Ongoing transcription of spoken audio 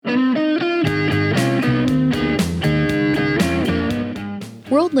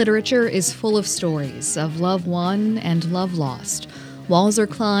World literature is full of stories of love won and love lost. Walls are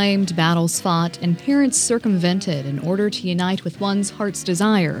climbed, battles fought, and parents circumvented in order to unite with one's heart's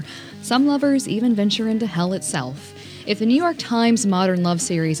desire. Some lovers even venture into hell itself. If the New York Times Modern Love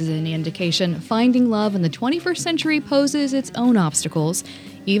series is any indication, finding love in the 21st century poses its own obstacles,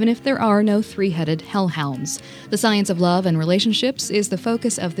 even if there are no three-headed hellhounds. The science of love and relationships is the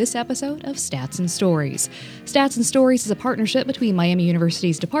focus of this episode of Stats and Stories. Stats and Stories is a partnership between Miami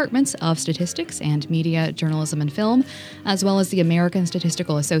University's Departments of Statistics and Media, Journalism, and Film, as well as the American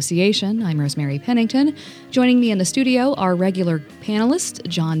Statistical Association. I'm Rosemary Pennington. Joining me in the studio are regular panelists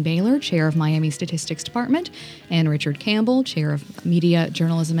John Baylor, Chair of Miami Statistics Department, and Richard Campbell, Chair of Media,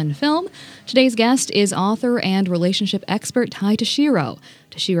 Journalism, and Film. Today's guest is author and relationship expert Tashiro.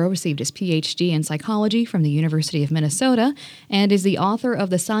 Tashiro received his Ph.D. in psychology from the University of Minnesota and is the author of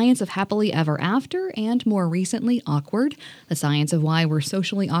The Science of Happily Ever After and, more recently, Awkward, The Science of Why We're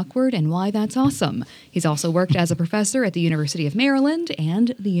Socially Awkward and Why That's Awesome. He's also worked as a professor at the University of Maryland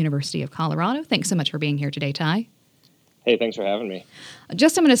and the University of Colorado. Thanks so much for being here today, Ty. Hey, thanks for having me. I'm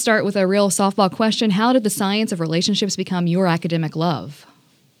going to start with a real softball question. How did the science of relationships become your academic love?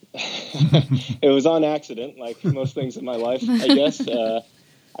 It was on accident, like most things in my life, I guess.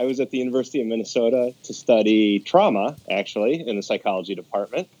 I was at the University of Minnesota to study trauma, actually, in the psychology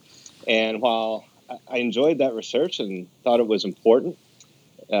department. And while I enjoyed that research and thought it was important,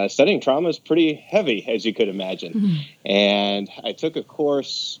 studying trauma is pretty heavy, as you could imagine. Mm-hmm. And I took a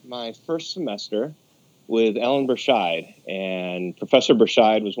course my first semester with Ellen Burscheid. And Professor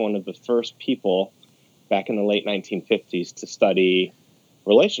Burscheid was one of the first people back in the late 1950s to study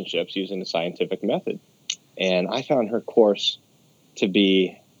relationships using the scientific method. And I found her course to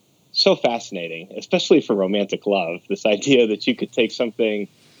be so fascinating, especially for romantic love. This idea that you could take something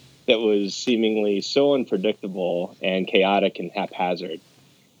that was seemingly so unpredictable and chaotic and haphazard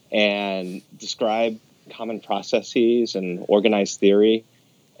and describe common processes and organized theory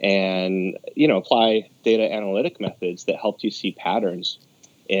and, apply data analytic methods that helped you see patterns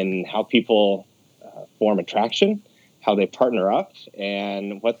in how people form attraction, how they partner up,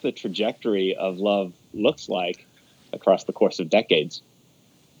 and what the trajectory of love looks like across the course of decades.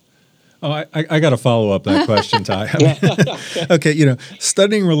 Oh, I got to follow up that question, Ty. Okay,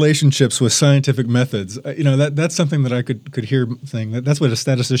 studying relationships with scientific methods, that's something that I could hear saying that's what a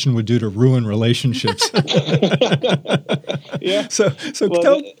statistician would do to ruin relationships. Yeah.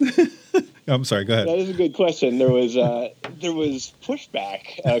 I'm sorry. Go ahead. That is a good question. There was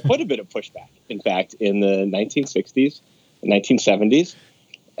pushback, quite a bit of pushback, in fact, in the 1960s and 1970s.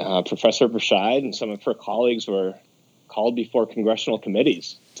 Professor Burscheid and some of her colleagues were called before congressional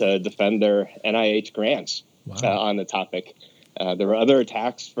committees to defend their NIH grants. Wow. On the topic. There were other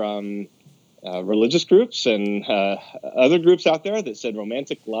attacks from religious groups and other groups out there that said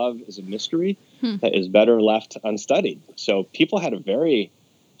romantic love is a mystery that is better left unstudied. So people had a very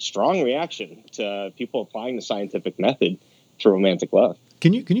strong reaction to people applying the scientific method to romantic love.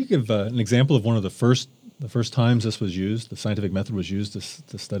 Can you give an example of one of the first times this was used, the scientific method was used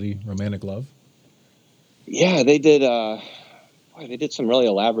to study romantic love? Yeah, they did. They did some really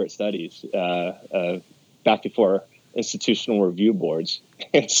elaborate studies back before institutional review boards,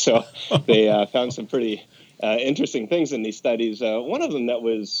 and so they found some pretty interesting things in these studies. One of them that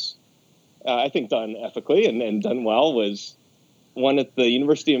was, I think, done ethically and done well was one at the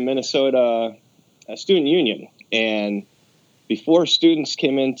University of Minnesota Student Union, and before students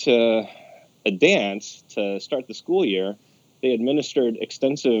came into a dance to start the school year, they administered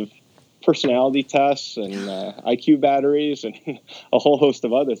extensive personality tests and IQ batteries and a whole host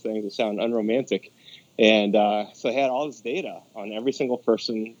of other things that sound unromantic. And so they had all this data on every single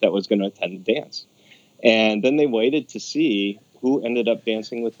person that was going to attend the dance. And then they waited to see who ended up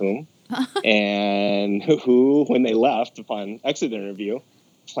dancing with whom and who, when they left upon exit interview,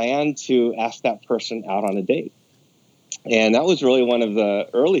 planned to ask that person out on a date. And that was really one of the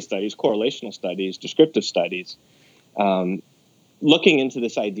early studies, correlational studies, descriptive studies, looking into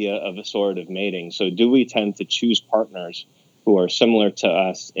this idea of assortative mating. So do we tend to choose partners who are similar to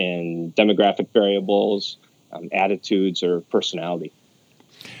us in demographic variables, attitudes, or personality?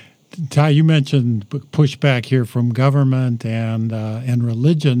 Ty, you mentioned pushback here from government and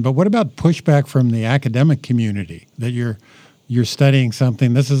religion, but what about pushback from the academic community, that you're studying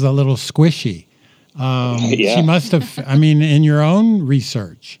something? This is a little squishy. Yeah. She must have, in your own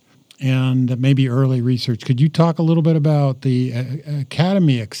research, and maybe early research, could you talk a little bit about the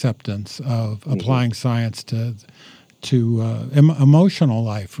academy acceptance of applying science to emotional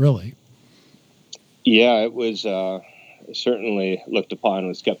life, really? Yeah, it was certainly looked upon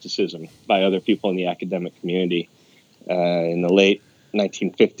with skepticism by other people in the academic community. In the late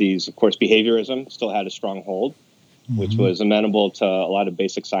 1950s, of course, behaviorism still had a strong hold, which was amenable to a lot of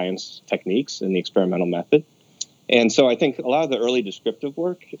basic science techniques in the experimental method. And so I think a lot of the early descriptive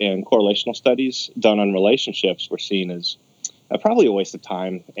work and correlational studies done on relationships were seen as probably a waste of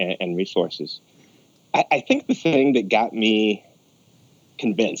time and resources. I think the thing that got me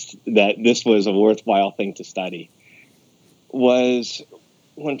convinced that this was a worthwhile thing to study was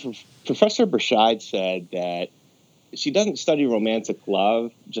when Professor Burchide said that she doesn't study romantic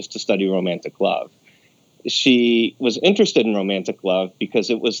love just to study romantic love. She was interested in romantic love because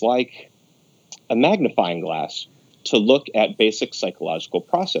it was like a magnifying glass to look at basic psychological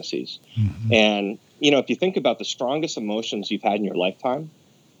processes. And, if you think about the strongest emotions you've had in your lifetime,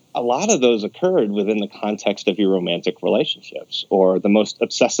 a lot of those occurred within the context of your romantic relationships, or the most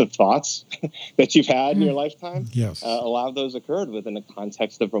obsessive thoughts that you've had in your lifetime. Yes. A lot of those occurred within the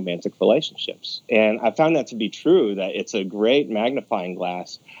context of romantic relationships. And I found that to be true, that it's a great magnifying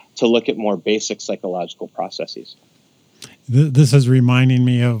glass to look at more basic psychological processes. This is reminding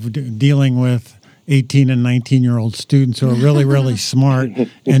me of dealing with 18 and 19-year-old students who are really, really smart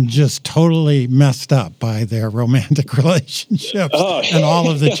and just totally messed up by their romantic relationships and all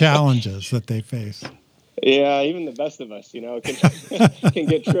of the challenges that they face. Yeah, even the best of us, can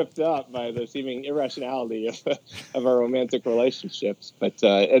get tripped up by the seeming irrationality of our romantic relationships. But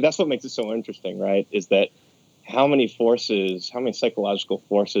that's what makes it so interesting, right? Is that how many psychological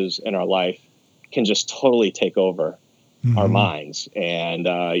forces in our life can just totally take over our minds. And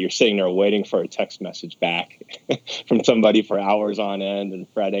you're sitting there waiting for a text message back from somebody for hours on end and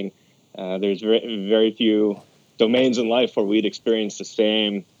fretting. There's very, very few domains in life where we'd experience the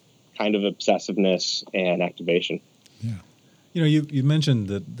same kind of obsessiveness and activation. Yeah. You mentioned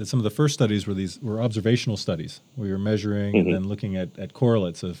that some of the first studies were observational studies where you're measuring and then looking at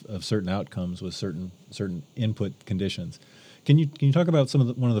correlates of certain outcomes with certain input conditions. Can you talk about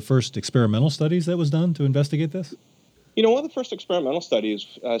one of the first experimental studies that was done to investigate this? One of the first experimental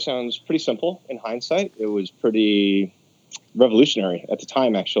studies sounds pretty simple in hindsight. It was pretty revolutionary at the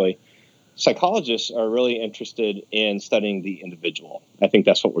time, actually. Psychologists are really interested in studying the individual. I think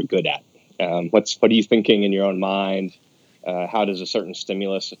that's what we're good at. What are you thinking in your own mind? How does a certain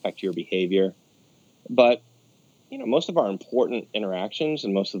stimulus affect your behavior? But, most of our important interactions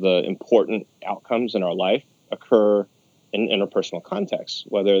and most of the important outcomes in our life occur in interpersonal contexts,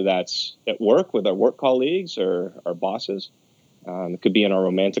 whether that's at work with our work colleagues or our bosses. It could be in our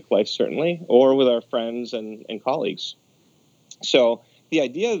romantic life, certainly, or with our friends and colleagues. So the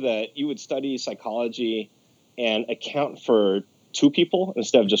idea that you would study psychology and account for two people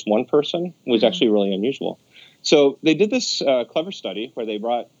instead of just one person was actually really unusual. So they did this clever study where they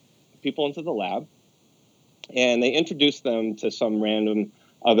brought people into the lab and they introduced them to some random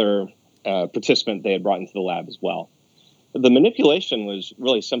other participant they had brought into the lab as well. The manipulation was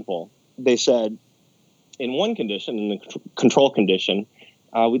really simple. They said, in one condition, in the control condition,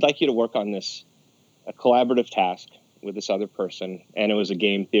 we'd like you to work on a collaborative task with this other person, and it was a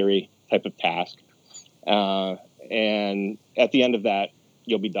game theory type of task. And at the end of that,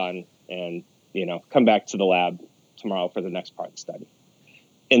 you'll be done and, come back to the lab tomorrow for the next part of the study.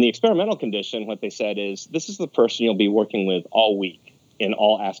 In the experimental condition, what they said is, this is the person you'll be working with all week in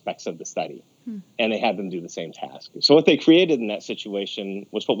all aspects of the study. And they had them do the same task. So what they created in that situation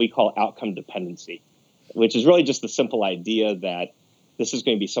was what we call outcome dependency, which is really just the simple idea that this is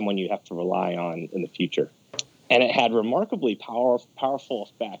going to be someone you have to rely on in the future. And it had remarkably powerful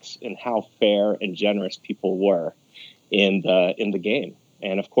effects in how fair and generous people were in the game.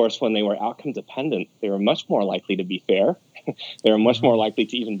 And of course, when they were outcome dependent, they were much more likely to be fair. They were much more likely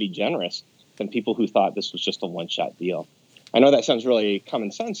to even be generous than people who thought this was just a one-shot deal. I know that sounds really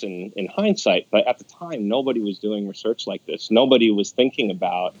common sense in hindsight, but at the time, nobody was doing research like this. Nobody was thinking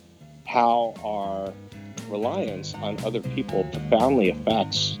about how our reliance on other people profoundly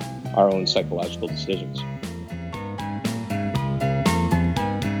affects our own psychological decisions.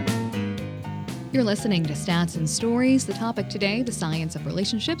 You're listening to Stats and Stories. The topic today, the science of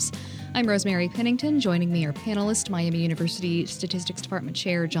relationships. I'm Rosemary Pennington. Joining me are panelist, Miami University Statistics Department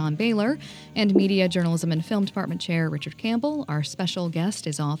Chair John Baylor, and Media, Journalism, and Film Department Chair Richard Campbell. Our special guest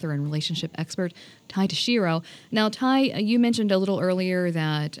is author and relationship expert Tashiro. Now, Ty, you mentioned a little earlier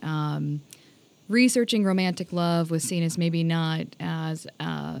that researching romantic love was seen as maybe not as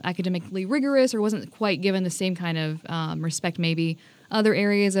academically rigorous or wasn't quite given the same kind of respect maybe other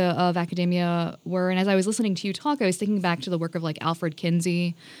areas of academia were. And as I was listening to you talk, I was thinking back to the work of like Alfred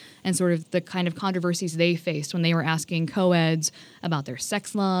Kinsey and sort of the kind of controversies they faced when they were asking co-eds about their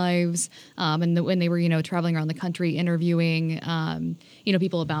sex lives, and when they were, traveling around the country interviewing,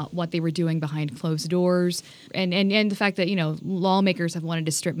 people about what they were doing behind closed doors, and the fact that, lawmakers have wanted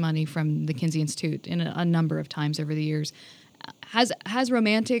to strip money from the Kinsey Institute in a number of times over the years. Has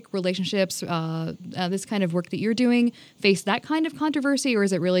romantic relationships, this kind of work that you're doing, faced that kind of controversy, or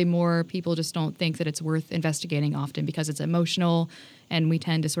is it really more people just don't think that it's worth investigating often because it's emotional, and we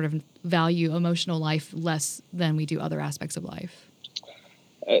tend to sort of value emotional life less than we do other aspects of life?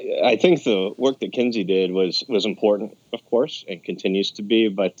 I think the work that Kinsey did was important, of course, and continues to be,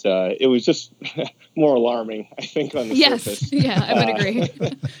 but it was just more alarming, I think, on the surface. Yeah, I would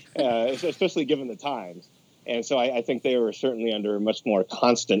agree. Especially given the times. And so I think they were certainly under much more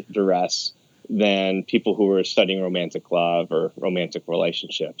constant duress than people who were studying romantic love or romantic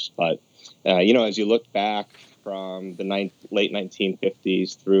relationships. But, as you look back from the late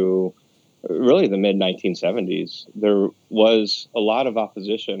 1950s through really the mid-1970s, there was a lot of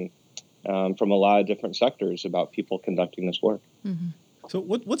opposition from a lot of different sectors about people conducting this work. Mm-hmm. So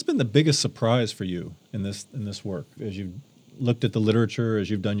what's been the biggest surprise for you in this work as you've looked at the literature,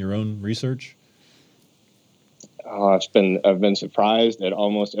 as you've done your own research? I've been surprised at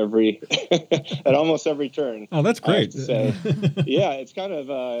almost every turn. Oh, that's great. I have to say. Yeah, it's kind of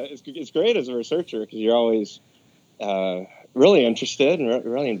it's great as a researcher because you're always really interested and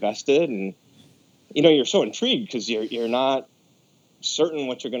really invested, and you're so intrigued because you're not certain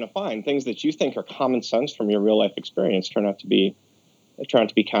what you're going to find. Things that you think are common sense from your real life experience turn out to be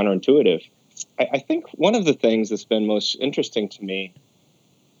counterintuitive. I think one of the things that's been most interesting to me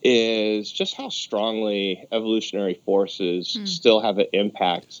is just how strongly evolutionary forces still have an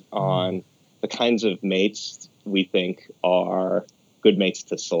impact on the kinds of mates we think are good mates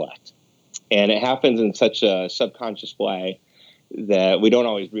to select. And it happens in such a subconscious way that we don't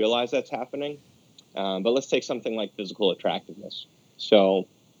always realize that's happening. But let's take something like physical attractiveness. So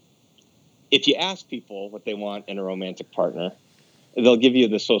if you ask people what they want in a romantic partner, they'll give you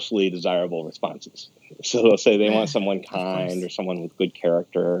the socially desirable responses. So they'll say they want someone kind or someone with good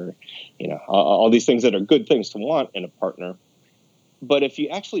character, all these things that are good things to want in a partner. But if you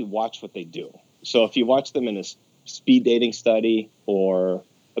actually watch what they do, so if you watch them in a speed dating study or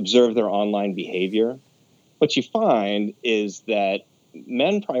observe their online behavior, what you find is that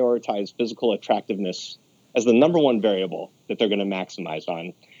men prioritize physical attractiveness as the number one variable that they're going to maximize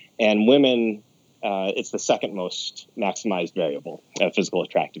on. And women, it's the second most maximized variable of physical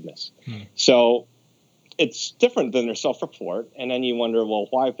attractiveness. So it's different than their self-report. And then you wonder, well,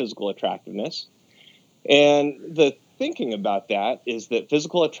 why physical attractiveness? And the thinking about that is that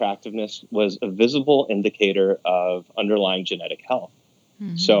physical attractiveness was a visible indicator of underlying genetic health.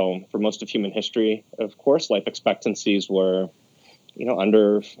 Mm-hmm. So for most of human history, of course, life expectancies were,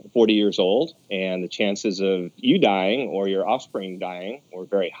 under 40 years old, and the chances of you dying or your offspring dying were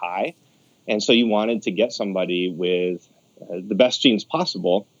very high. And so you wanted to get somebody with the best genes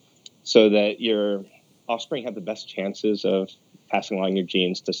possible so that your offspring had the best chances of passing along your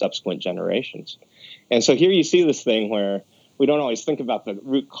genes to subsequent generations. And so here you see this thing where we don't always think about the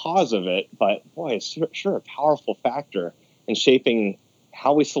root cause of it, but boy, it's sure a powerful factor in shaping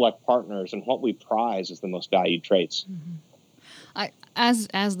how we select partners and what we prize as the most valued traits. Mm-hmm.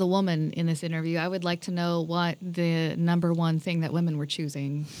 As the woman in this interview, I would like to know what the number one thing that women were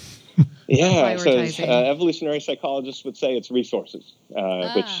choosing. Yeah, so evolutionary psychologists would say it's resources,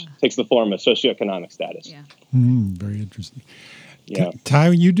 which takes the form of socioeconomic status. Yeah. Very interesting. Yeah.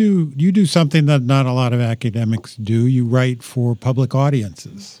 Ty, you do something that not a lot of academics do. You write for public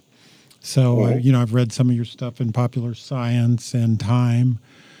audiences. So, I've read some of your stuff in Popular Science and Time.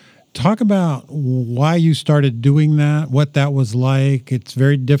 Talk about why you started doing that, what that was like. It's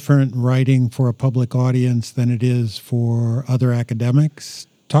very different writing for a public audience than it is for other academics.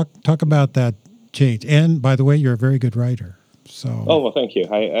 Talk about that change. And by the way, you're a very good writer. So. Oh, well, thank you.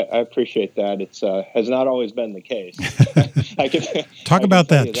 I appreciate that. It's has not always been the case. Talk about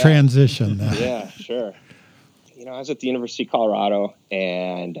that transition. Yeah, sure. I was at the University of Colorado,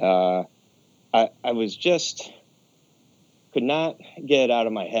 and I was just could not get out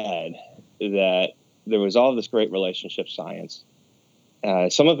of my head that there was all this great relationship science,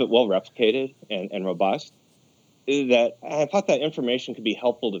 some of it well replicated and robust, that I thought that information could be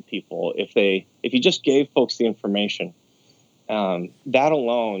helpful to people if you just gave folks the information. That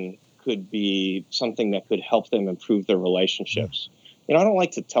alone could be something that could help them improve their relationships. I don't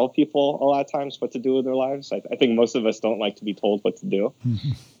like to tell people a lot of times what to do with their lives. I think most of us don't like to be told what to do.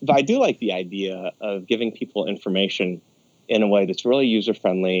 Mm-hmm. But I do like the idea of giving people information in a way that's really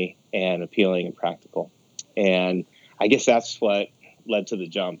user-friendly and appealing and practical. And I guess that's what led to the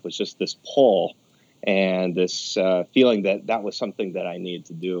jump, was just this pull and this feeling that was something that I needed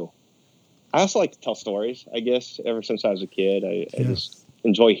to do. I also like to tell stories, I guess. Ever since I was a kid, I just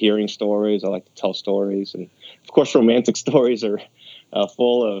enjoy hearing stories. I like to tell stories. And, of course, romantic stories are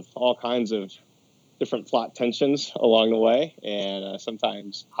full of all kinds of different plot tensions along the way, and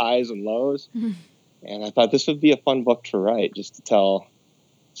sometimes highs and lows. Mm-hmm. And I thought this would be a fun book to write, just to tell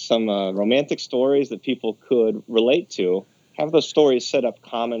some romantic stories that people could relate to, have those stories set up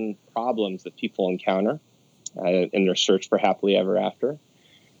common problems that people encounter in their search for happily ever after,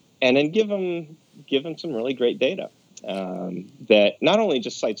 and then give them some really great data that not only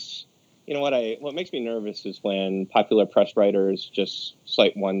just cites, what makes me nervous is when popular press writers just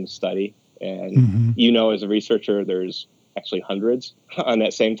cite one study, and as a researcher, there's actually hundreds on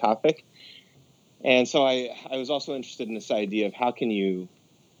that same topic. And so I was also interested in this idea of how can you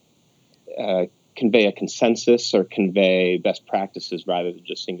convey a consensus or convey best practices rather than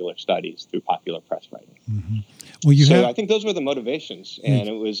just singular studies through popular press writing. Mm-hmm. Well, I think those were the motivations, and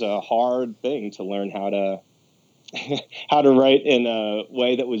it was a hard thing to learn how to write in a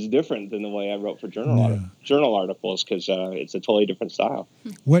way that was different than the way I wrote for journal articles, because it's a totally different style.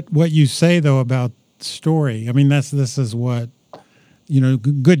 What you say though about story, I mean, this is what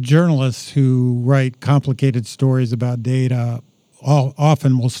good journalists who write complicated stories about data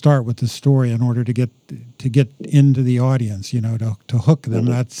often will start with the story in order to get into the audience, to hook them.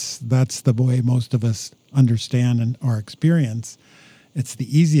 Mm-hmm. That's the way most of us understand and our experience. It's the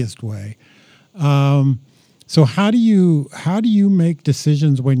easiest way. So how do you make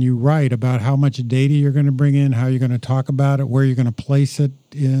decisions when you write about how much data you're going to bring in, how you're going to talk about it, where you're going to place it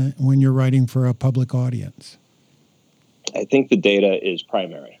when you're writing for a public audience? I think the data is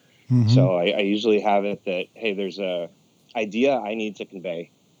primary. Mm-hmm. So I usually have it that, hey, there's a idea I need to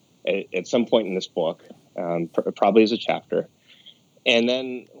convey at some point in this book, probably as a chapter. And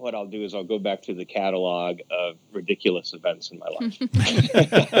then what I'll do is I'll go back to the catalog of ridiculous events in my life.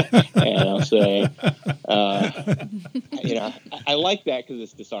 And I'll say, I like that because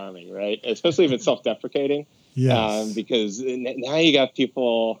it's disarming, right? Especially if it's self-deprecating. Yes. Because now you got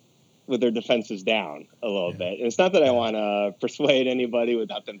people with their defenses down a little bit. And it's not that I want to persuade anybody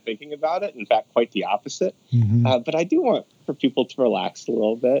without them thinking about it. In fact, quite the opposite. Mm-hmm. But I do want for people to relax a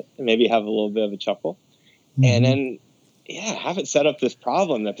little bit and maybe have a little bit of a chuckle. Mm-hmm. And then, have it set up this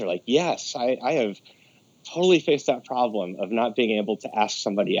problem that they're like, yes, I have totally faced that problem of not being able to ask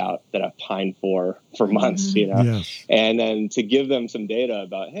somebody out that I've pined for months, Yes. And then to give them some data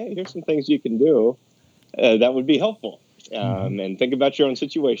about, hey, here's some things you can do that would be helpful. And think about your own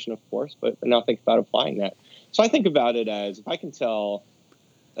situation, of course, but now think about applying that. So I think about it as if I can tell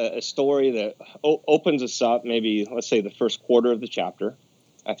a story that opens us up, maybe, let's say, the first quarter of the chapter.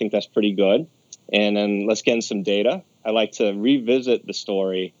 I think that's pretty good. And then let's get in some data. I like to revisit the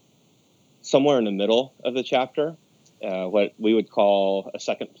story somewhere in the middle of the chapter, what we would call a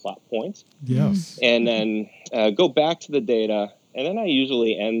second plot point. Yes. And then go back to the data. And then I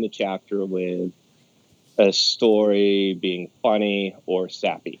usually end the chapter with a story being funny or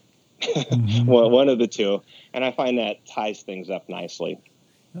sappy. Mm-hmm. One of the two. And I find that ties things up nicely.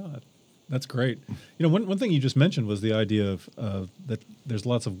 Oh, that's great. One thing you just mentioned was the idea of that there's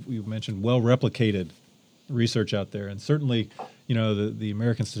lots of, you mentioned, well-replicated research out there. And certainly, the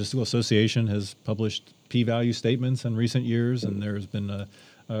American Statistical Association has published p-value statements in recent years, and there's been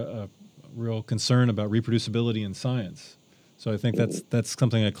a real concern about reproducibility in science. So I think that's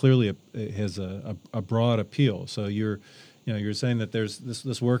something that clearly has a broad appeal. So you're saying that there's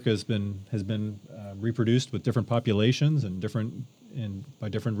this work has been reproduced with different populations and by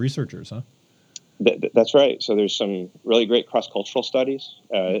different researchers, huh? That's right. So there's some really great cross-cultural studies.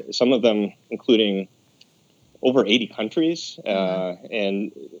 Some of them including over 80 countries,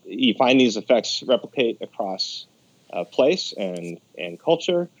 and you find these effects replicate across place and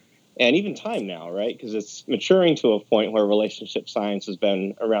culture. And even time now, right? Because it's maturing to a point where relationship science has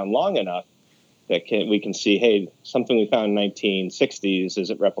been around long enough that we can see, hey, something we found in 1960s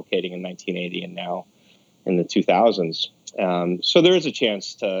isn't replicating in 1980 and now in the 2000s. So there is a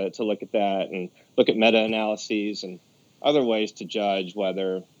chance to look at that and look at meta-analyses and other ways to judge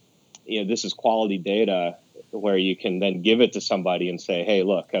whether this is quality data, where you can then give it to somebody and say, hey,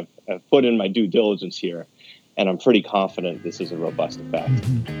 look, I've put in my due diligence here, and I'm pretty confident this is a robust effect.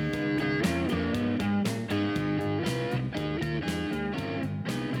 Mm-hmm.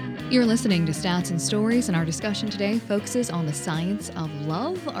 You're listening to Stats and Stories, and our discussion today focuses on the science of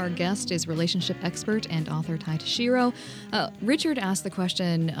love. Our guest is relationship expert and author Tashiro. Richard asked the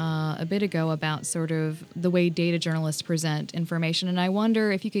question a bit ago about sort of the way data journalists present information, and I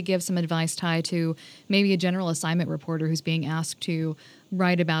wonder if you could give some advice, Ty, to maybe a general assignment reporter who's being asked to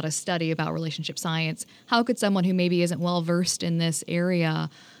write about a study about relationship science. How could someone who maybe isn't well-versed in this area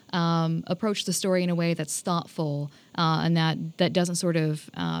approach the story in a way that's thoughtful and that doesn't sort of,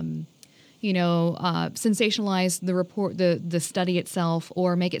 sensationalize the report, the study itself,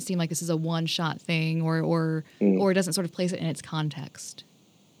 or make it seem like this is a one-shot thing, or doesn't sort of place it in its context?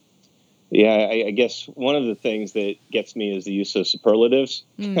 Yeah, I guess one of the things that gets me is the use of superlatives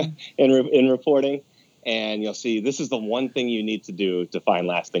in reporting. And you'll see this is the one thing you need to do to find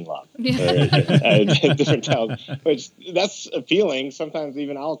lasting love. Yeah. Different times, which that's appealing. Sometimes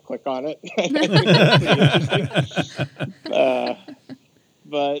even I'll click on it.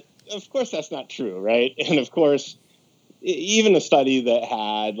 But of course that's not true, right? And of course, even a study that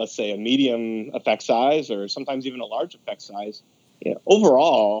had, let's say, a medium effect size or sometimes even a large effect size,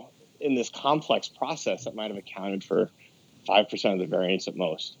 overall in this complex process that might have accounted for 5% of the variance at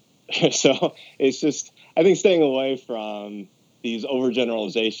most. So it's just, I think staying away from these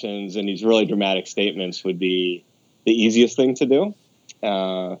overgeneralizations and these really dramatic statements would be the easiest thing to do.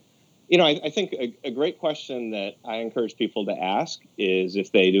 I think a great question that I encourage people to ask is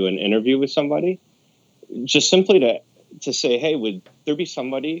if they do an interview with somebody, just simply to say, hey, would there be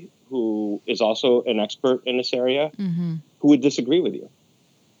somebody who is also an expert in this area who would disagree with you?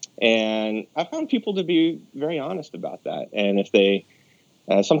 And I found people to be very honest about that. And if they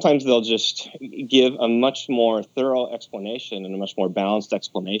sometimes they'll just give a much more thorough explanation and a much more balanced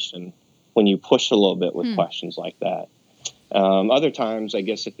explanation when you push a little bit with questions like that. Other times, I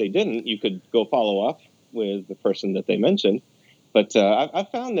guess if they didn't, you could go follow up with the person that they mentioned. But I've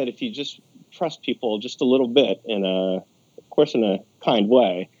found that if you just trust people just a little bit, of course in a kind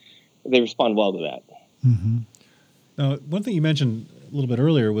way, they respond well to that. Mm-hmm. Now, one thing you mentioned a little bit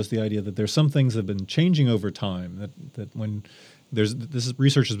earlier was the idea that there's some things that have been changing over time, that when this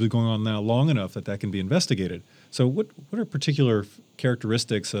research has been going on now long enough that can be investigated. So what are particular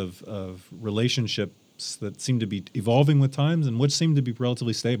characteristics of relationships that seem to be evolving with times and what seem to be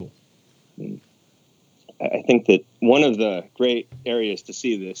relatively stable? I think that one of the great areas to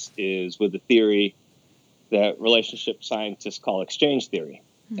see this is with the theory that relationship scientists call exchange theory.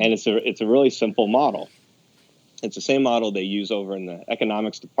 And it's a really simple model. It's the same model they use over in the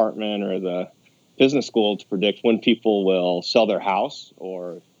economics department or the business school to predict when people will sell their house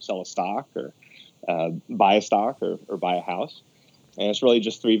or sell a stock or buy a stock or buy a house. And it's really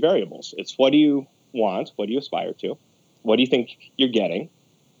just three variables. It's what do you want? What do you aspire to? What do you think you're getting?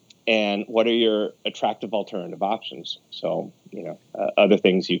 And what are your attractive alternative options? So, other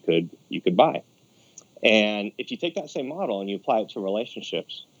things you could buy. And if you take that same model and you apply it to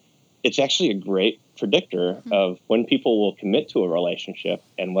relationships, it's actually a great predictor of when people will commit to a relationship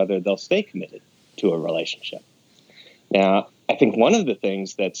and whether they'll stay committed to a relationship. Now, I think one of the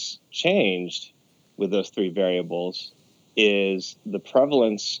things that's changed with those three variables is the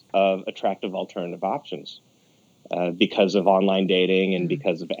prevalence of attractive alternative options because of online dating and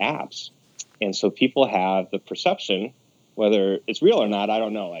because of apps. And so people have the perception, whether it's real or not, I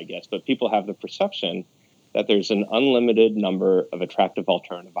don't know, I guess, but people have the perception that there's an unlimited number of attractive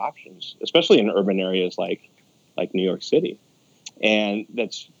alternative options, especially in urban areas like New York City. And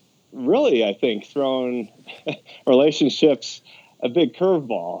that's really, I think, thrown relationships a big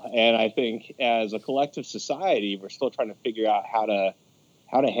curveball. And I think as a collective society, we're still trying to figure out how to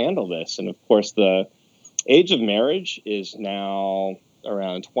handle this. And of course, the age of marriage is now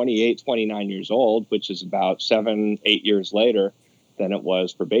around 28, 29 years old, which is about 7-8 years later than it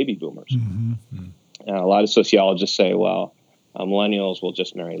was for baby boomers. Mm-hmm. A lot of sociologists say, well, millennials will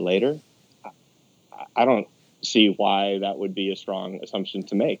just marry later. I don't see why that would be a strong assumption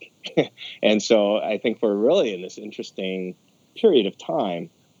to make. And so I think we're really in this interesting period of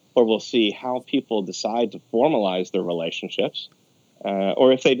time where we'll see how people decide to formalize their relationships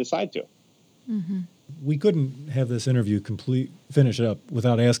or if they decide to. Mm-hmm. We couldn't have this interview finish up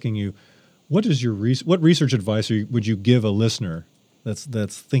without asking you, what research advice would you give a listener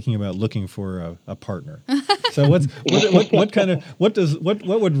that's thinking about looking for a partner? So what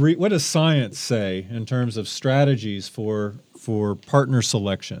does science say in terms of strategies for partner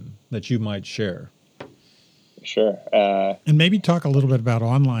selection that you might share? Sure. And maybe talk a little bit about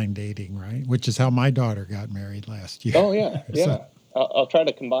online dating, right? Which is how my daughter got married last year. Oh yeah, yeah. So, I'll try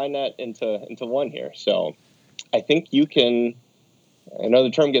to combine that into one here. So I think you can. I know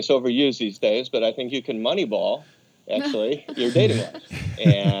the term gets overused these days, but I think you can moneyball actually, your dating life.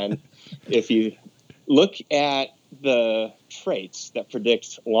 And if you look at the traits that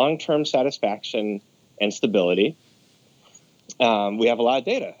predict long-term satisfaction and stability, we have a lot of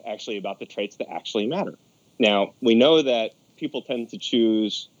data actually about the traits that actually matter. Now, we know that people tend to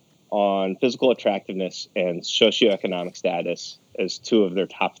choose on physical attractiveness and socioeconomic status as two of their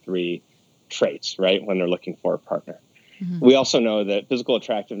top three traits, right, when they're looking for a partner. Mm-hmm. We also know that physical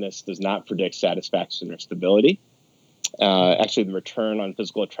attractiveness does not predict satisfaction or stability. Actually, the return on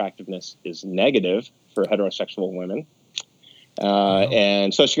physical attractiveness is negative for heterosexual women.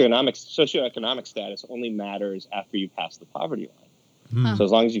 And socioeconomic status only matters after you pass the poverty line. Mm. So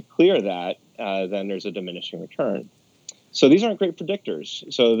as long as you clear that, then there's a diminishing return. So these aren't great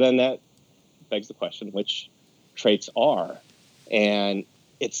predictors. So then that begs the question, which traits are? And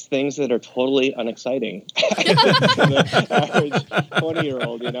it's things that are totally unexciting to the average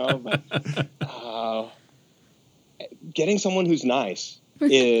 20-year-old, But getting someone who's nice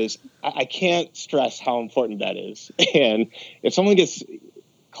is, I can't stress how important that is. And if someone gets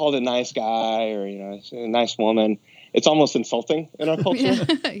called a nice guy or, a nice woman, it's almost insulting in our culture.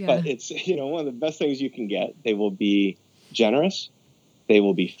 Yeah. But it's, one of the best things you can get. They will be generous. They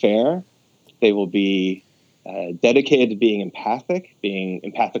will be fair. They will be dedicated to being empathic, being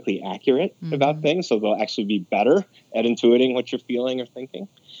empathically accurate about things. So they'll actually be better at intuiting what you're feeling or thinking.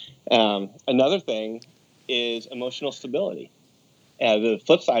 Another thing is emotional stability. The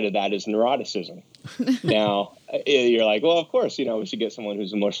flip side of that is neuroticism. Now, you're like, well, of course, we should get someone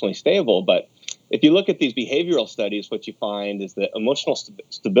who's emotionally stable. But if you look at these behavioral studies, what you find is that emotional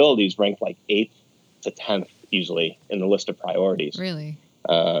stability is ranked like 8th to 10th usually in the list of priorities. Really?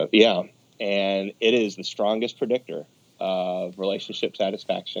 Yeah. And it is the strongest predictor of relationship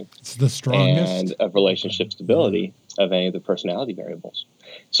satisfaction. It's the strongest? And of relationship stability of any of the personality variables.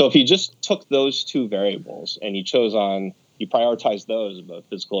 So if you just took those two variables and you prioritize those above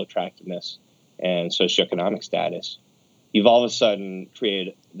physical attractiveness and socioeconomic status, you've all of a sudden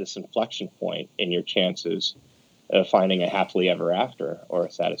created this inflection point in your chances of finding a happily ever after or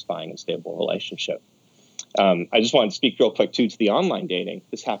a satisfying and stable relationship. I just wanted to speak real quick, too, to the online dating.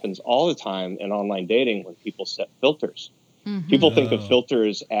 This happens all the time in online dating when people set filters. Mm-hmm. People think of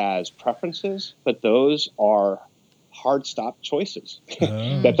filters as preferences, but those are hard stop choices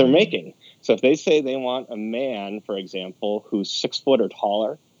that they're making. So if they say they want a man, for example, who's 6 foot or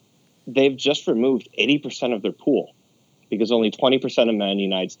taller, they've just removed 80% of their pool because only 20% of men in the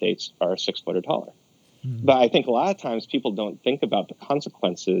United States are 6 foot or taller. Mm-hmm. But I think a lot of times people don't think about the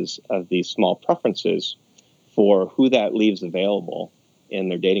consequences of these small preferences for who that leaves available in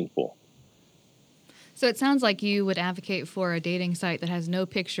their dating pool. So it sounds like you would advocate for a dating site that has no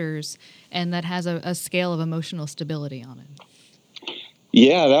pictures and that has a scale of emotional stability on it.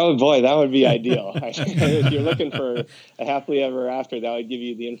 Yeah, that would be ideal. If you're looking for a happily ever after, that would give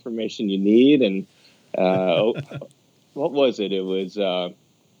you the information you need. And what was it? It was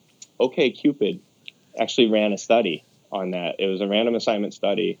OkCupid actually ran a study on that. It was a random assignment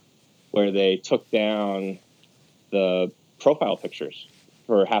study where they took down the profile pictures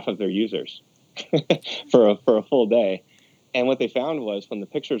for half of their users for a full day. And what they found was when the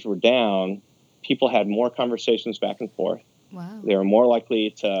pictures were down, people had more conversations back and forth. Wow. They were more likely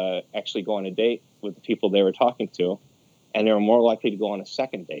to actually go on a date with the people they were talking to, and they were more likely to go on a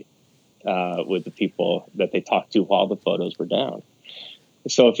second date with the people that they talked to while the photos were down.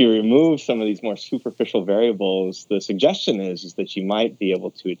 So if you remove some of these more superficial variables, the suggestion is that you might be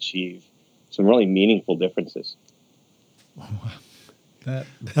able to achieve some really meaningful differences.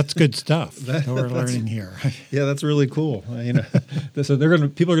 That's good stuff that we're learning here. Yeah, that's really cool. So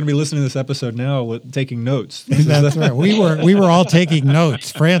people are going to be listening to this episode now, taking notes. That's right. We were all taking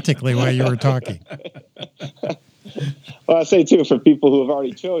notes frantically while you were talking. Well, I say too, for people who have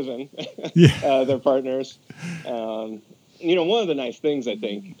already chosen their partners, one of the nice things I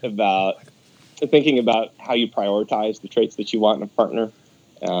think about thinking about how you prioritize the traits that you want in a partner,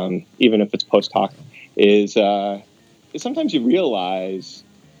 even if it's post hoc, is sometimes you realize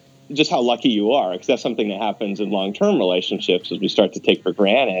just how lucky you are, because that's something that happens in long-term relationships as we start to take for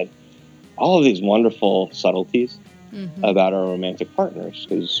granted all of these wonderful subtleties about our romantic partners,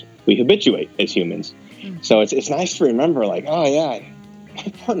 because we habituate as humans. Mm-hmm. So it's nice to remember, like, oh yeah,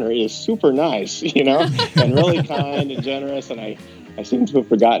 my partner is super nice, and really kind and generous, and I seem to have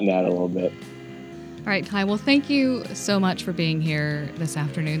forgotten that a little bit. All right, Ty, well, thank you so much for being here this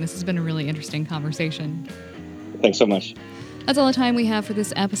afternoon. This has been a really interesting conversation. Thanks so much. That's all the time we have for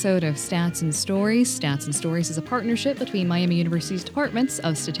this episode of Stats and Stories. Stats and Stories is a partnership between Miami University's Departments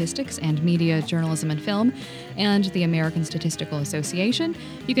of Statistics and Media, Journalism and Film and the American Statistical Association.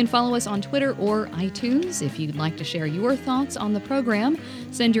 You can follow us on Twitter or iTunes. If you'd like to share your thoughts on the program,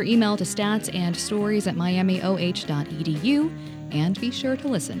 send your email to statsandstories@miamioh.edu. And be sure to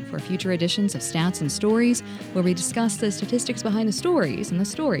listen for future editions of Stats and Stories, where we discuss the statistics behind the stories and the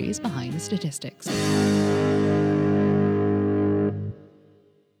stories behind the statistics.